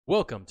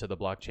Welcome to the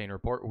Blockchain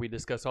Report, where we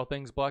discuss all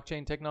things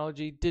blockchain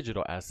technology,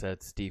 digital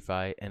assets,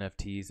 DeFi,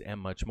 NFTs,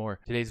 and much more.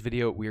 Today's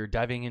video, we are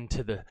diving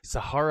into the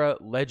Sahara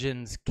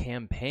Legends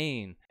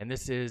campaign, and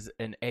this is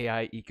an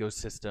AI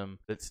ecosystem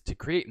that's to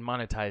create and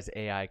monetize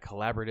AI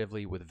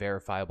collaboratively with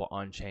verifiable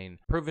on-chain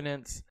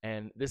provenance.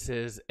 And this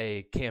is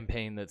a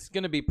campaign that's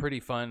going to be pretty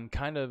fun,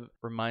 kind of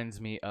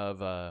reminds me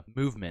of a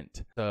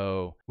movement.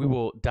 So we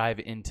will dive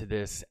into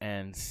this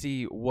and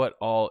see what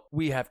all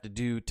we have to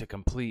do to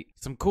complete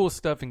some cool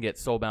stuff and get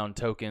soulbound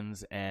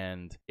tokens,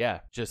 and yeah,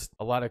 just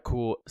a lot of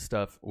cool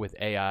stuff with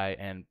AI.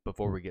 And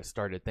before we get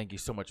started, thank you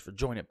so much for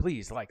joining.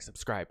 Please like,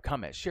 subscribe,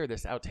 comment, share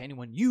this out to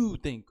anyone you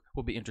think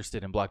will be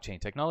interested in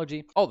blockchain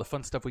technology, all the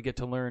fun stuff we get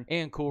to learn,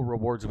 and cool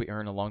rewards we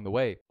earn along the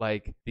way,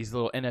 like these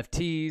little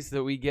NFTs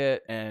that we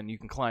get, and you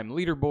can climb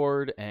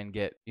leaderboard and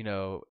get, I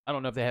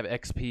don't know if they have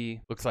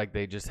XP, looks like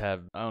they just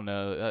have,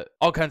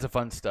 all kinds of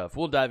fun stuff.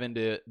 We'll dive into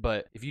it,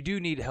 but if you do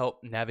need help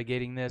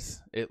navigating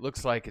this, it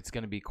looks like it's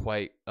going to be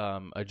quite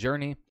a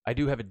journey. I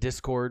do have a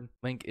Discord,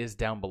 link is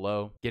down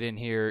below. Get in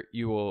here,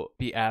 you will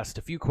be asked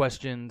a few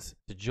questions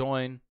to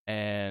join,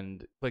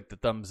 and click the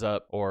thumbs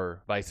up,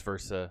 or vice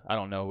versa. I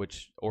don't know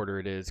which order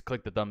it is.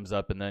 Click the thumbs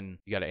up, and then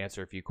you got to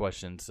answer a few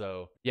questions.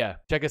 So yeah,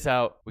 check us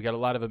out. We got a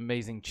lot of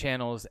amazing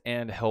channels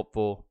and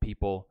helpful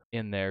people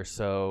in there.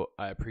 So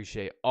I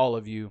appreciate all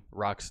of you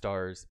rock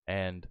stars.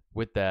 And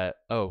with that,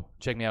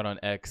 check me out on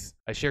X.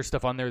 I share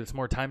stuff on there that's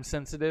more time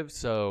sensitive.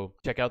 So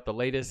check out the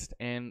latest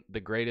and the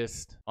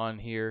greatest on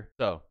here.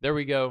 So there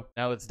we go.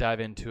 Now let's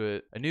dive into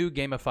it. A new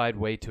gamified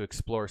way to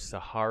explore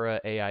Sahara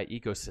AI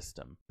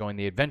ecosystem. Join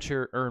the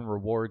adventure, earn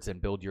rewards,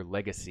 and build your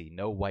legacy.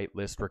 No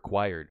whitelist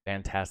required.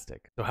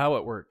 Fantastic. So how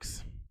it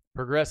works.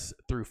 Progress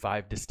through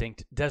 5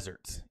 distinct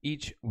deserts,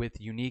 each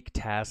with unique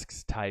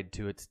tasks tied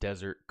to its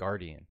desert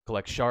guardian.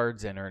 Collect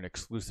shards and earn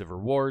exclusive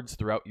rewards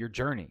throughout your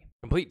journey.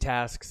 Complete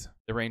tasks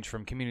that range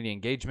from community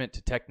engagement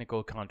to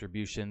technical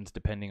contributions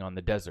depending on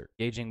the desert.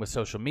 Engaging with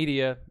social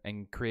media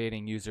and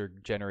creating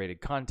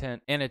user-generated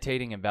content,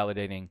 annotating and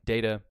validating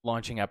data,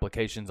 launching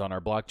applications on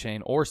our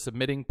blockchain, or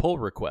submitting pull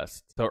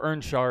requests. So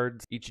earn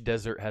shards. Each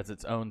desert has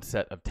its own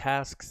set of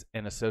tasks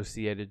and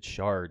associated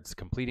shards.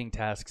 Completing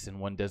tasks in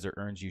one desert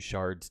earns you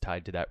shards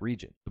tied to that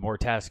region. The more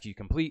tasks you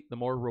complete, the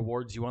more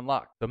rewards you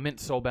unlock. So mint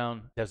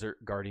Soulbound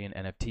Desert Guardian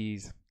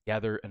NFTs.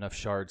 Gather enough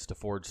shards to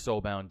forge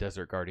Soulbound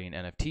Desert Guardian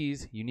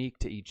NFTs, unique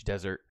to each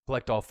desert.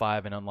 Collect all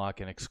 5 and unlock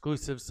an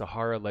exclusive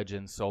Sahara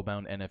Legends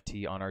Soulbound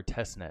NFT on our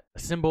testnet, a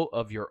symbol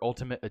of your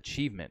ultimate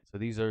achievement. So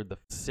these are the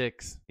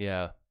 6.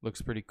 Yeah,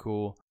 looks pretty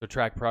cool. So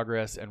track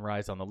progress and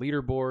rise on the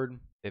leaderboard.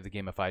 They have the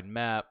gamified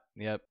map.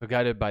 Yep. So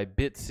guided by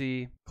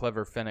Bitsy,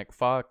 Clever Fennec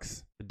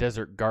Fox, the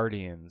Desert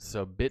Guardians.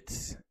 So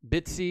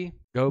Bitsy,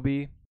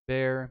 Gobi,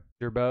 Bear,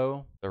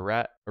 Gerbo, the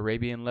Rat,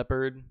 Arabian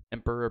Leopard,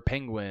 Emperor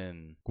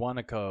Penguin,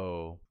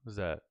 Guanaco. What's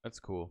that? That's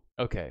cool.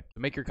 Okay. So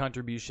make your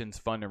contributions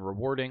fun and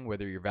rewarding,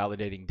 whether you're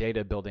validating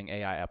data, building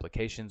AI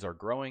applications, or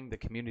growing the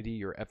community.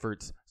 Your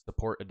efforts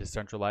support a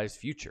decentralized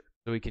future.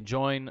 So we can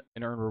join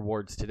and earn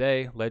rewards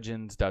today,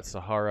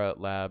 legends.sahara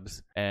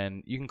labs,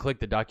 and you can click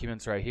the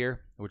documents right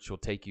here, which will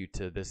take you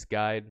to this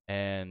guide,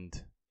 and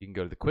you can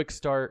go to the quick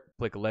start,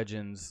 click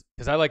Legends,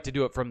 because I like to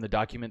do it from the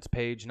documents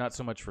page, not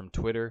so much from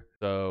Twitter.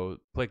 So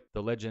click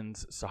the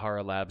Legends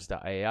Sahara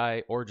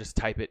Labs.ai, or just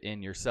type it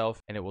in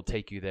yourself and it will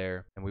take you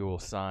there, and we will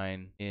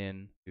sign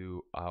in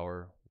to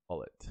our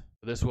wallet.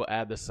 So this will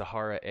add the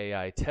Sahara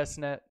AI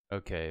testnet.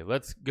 Okay,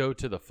 let's go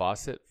to the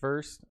faucet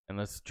first, and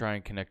let's try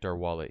and connect our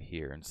wallet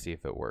here and see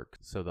if it works.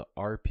 So the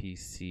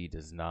RPC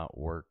does not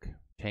work.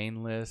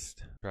 Chain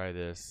list, try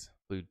this.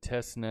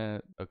 Testnet.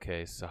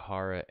 Okay,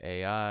 Sahara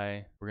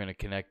AI. We're going to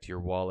connect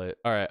your wallet.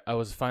 All right, I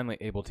was finally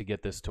able to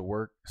get this to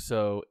work.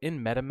 So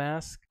in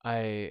MetaMask,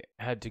 I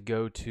had to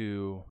go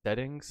to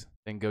settings,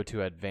 then go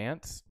to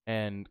advanced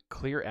and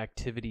clear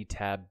activity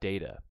tab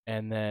data.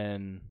 And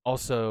then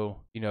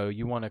also,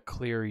 you want to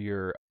clear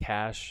your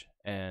cache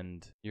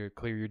and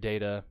clear your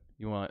data.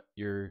 You want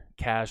your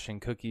cache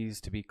and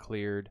cookies to be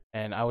cleared,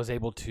 and I was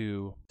able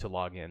to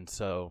log in.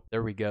 So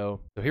there we go.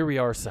 So here we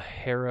are,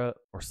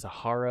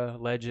 Sahara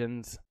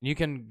Legends. You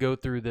can go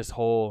through this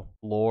whole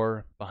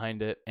lore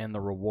behind it and the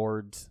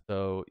rewards.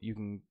 So you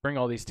can bring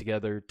all these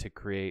together to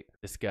create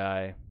this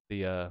guy,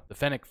 the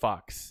Fennec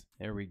Fox.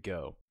 There we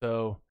go.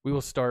 So we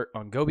will start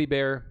on Gobi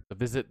Bear. So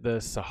visit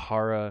the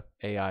Sahara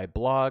AI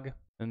blog.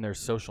 Then there's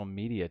social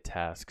media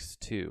tasks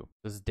too.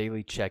 This is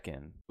daily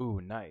check-in.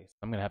 Ooh, nice.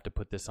 I'm going to have to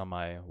put this on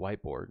my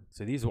whiteboard.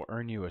 So these will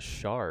earn you a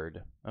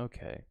shard.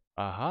 Okay.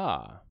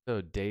 Aha.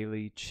 So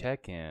daily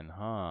check-in,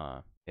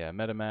 huh? Yeah,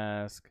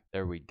 MetaMask.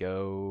 There we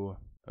go.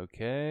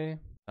 Okay.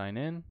 Sign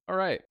in. All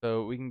right.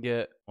 So we can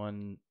get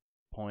 1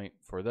 point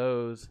for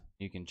those.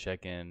 You can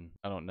check in.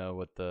 I don't know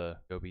what the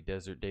Gobi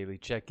Desert daily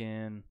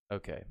check-in.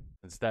 Okay.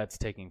 Since that's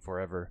taking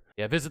forever.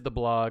 Yeah, visit the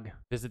blog.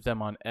 Visit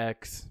them on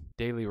X.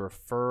 Daily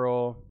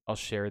referral. I'll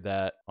share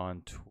that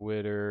on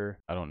Twitter.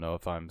 I don't know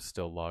if I'm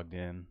still logged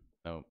in.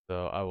 No.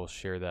 So I will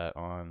share that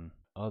on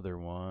other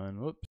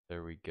one. Whoops,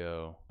 there we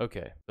go.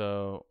 Okay,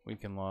 so we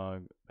can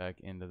log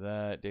back into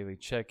that. Daily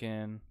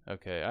check-in.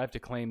 Okay, I have to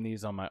claim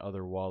these on my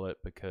other wallet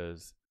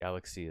because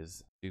Galaxy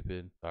is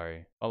stupid.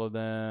 Sorry. Follow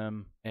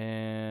them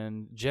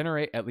and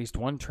generate at least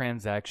one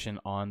transaction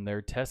on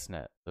their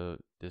testnet. So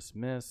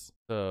dismiss.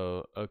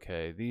 So,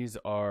 okay, these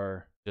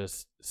are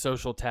just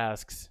social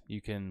tasks. You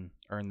can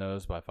earn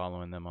those by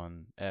following them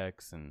on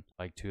X and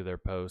like 2 of their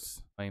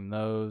posts. Claim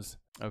those.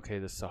 Okay,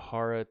 the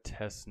Sahara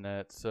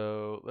testnet.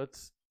 So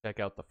let's check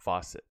out the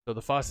faucet. So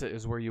the faucet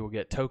is where you will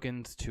get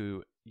tokens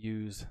to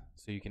use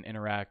so you can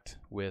interact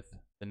with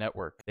the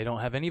network. They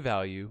don't have any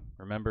value.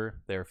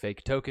 Remember, they're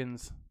fake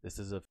tokens. This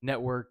is a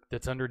network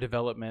that's under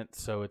development,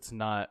 so it's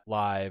not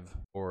live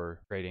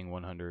or trading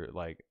 100.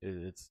 Like,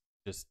 it's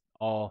just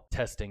all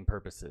testing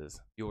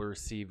purposes. You will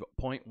receive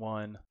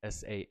 0.1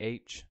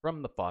 SAH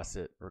from the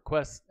faucet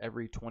request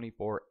every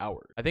 24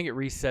 hours. I think it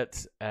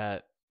resets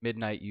at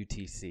midnight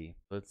UTC.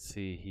 Let's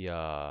see here.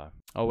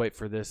 I'll wait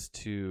for this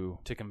to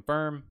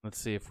confirm. Let's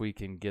see if we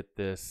can get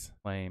this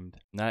claimed.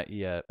 Not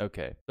yet.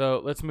 Okay,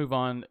 so let's move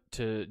on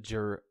to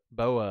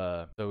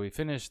Jerboa. So we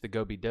finished the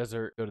Gobi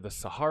Desert. Go to the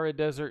Sahara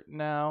Desert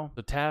now.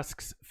 The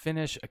tasks: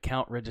 finish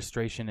account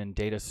registration in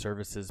data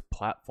services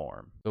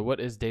platform. So what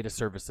is data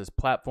services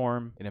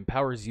platform? It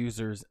empowers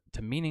users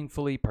to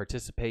meaningfully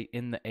participate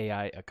in the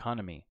AI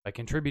economy. By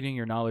contributing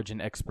your knowledge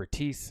and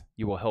expertise,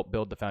 you will help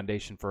build the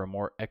foundation for a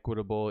more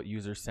equitable,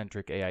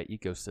 user-centric AI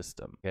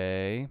ecosystem.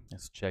 Okay,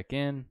 let's check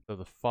in. So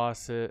the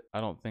faucet, I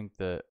don't think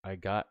that I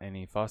got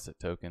any faucet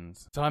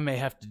tokens. So I may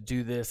have to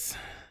do this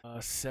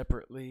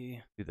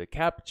separately. Do the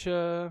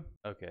CAPTCHA.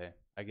 Okay,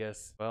 I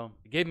guess, well,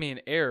 it gave me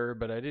an error,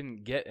 but I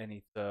didn't get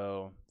any,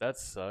 so that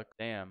sucked.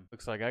 Damn,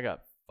 looks like I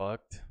got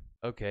fucked.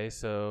 Okay,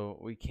 so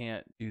we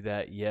can't do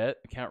that yet.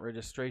 Account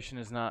registration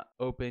is not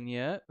open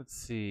yet. Let's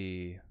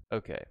see.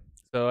 Okay,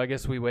 so I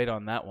guess we wait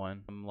on that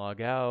one. Log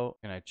out.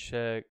 Can I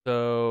check?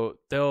 So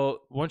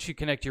once you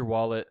connect your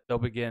wallet, they'll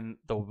begin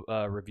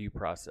the review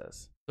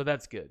process. So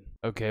that's good.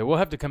 Okay, we'll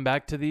have to come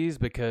back to these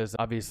because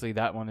obviously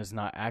that one is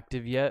not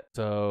active yet.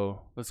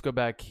 So let's go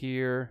back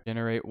here.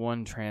 Generate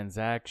one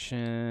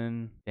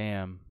transaction.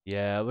 Damn.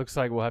 Yeah, it looks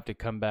like we'll have to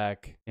come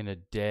back in a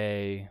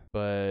day,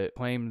 but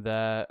claim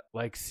that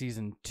like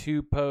season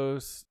 2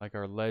 posts, like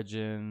our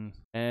legend.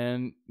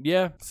 And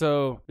yeah,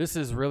 so this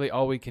is really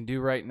all we can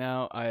do right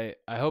now. I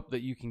hope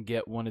that you can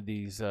get one of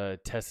these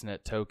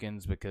testnet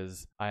tokens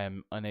because I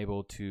am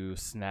unable to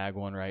snag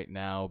one right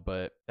now,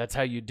 but that's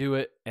how you do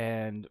it.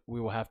 And we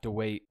will have to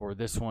wait for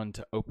this one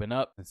to open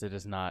up since it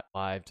is not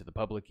live to the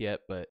public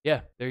yet. But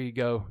yeah, there you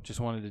go. Just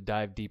wanted to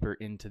dive deeper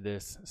into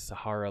this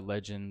Sahara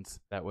Legends.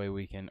 That way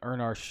we can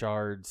earn our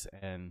shards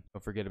and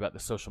don't forget about the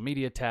social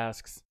media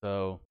tasks.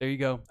 So there you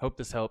go. Hope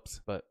this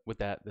helps. But with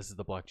that, this is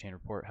the Blockchain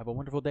Report. Have a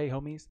wonderful day,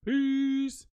 homies. Peace.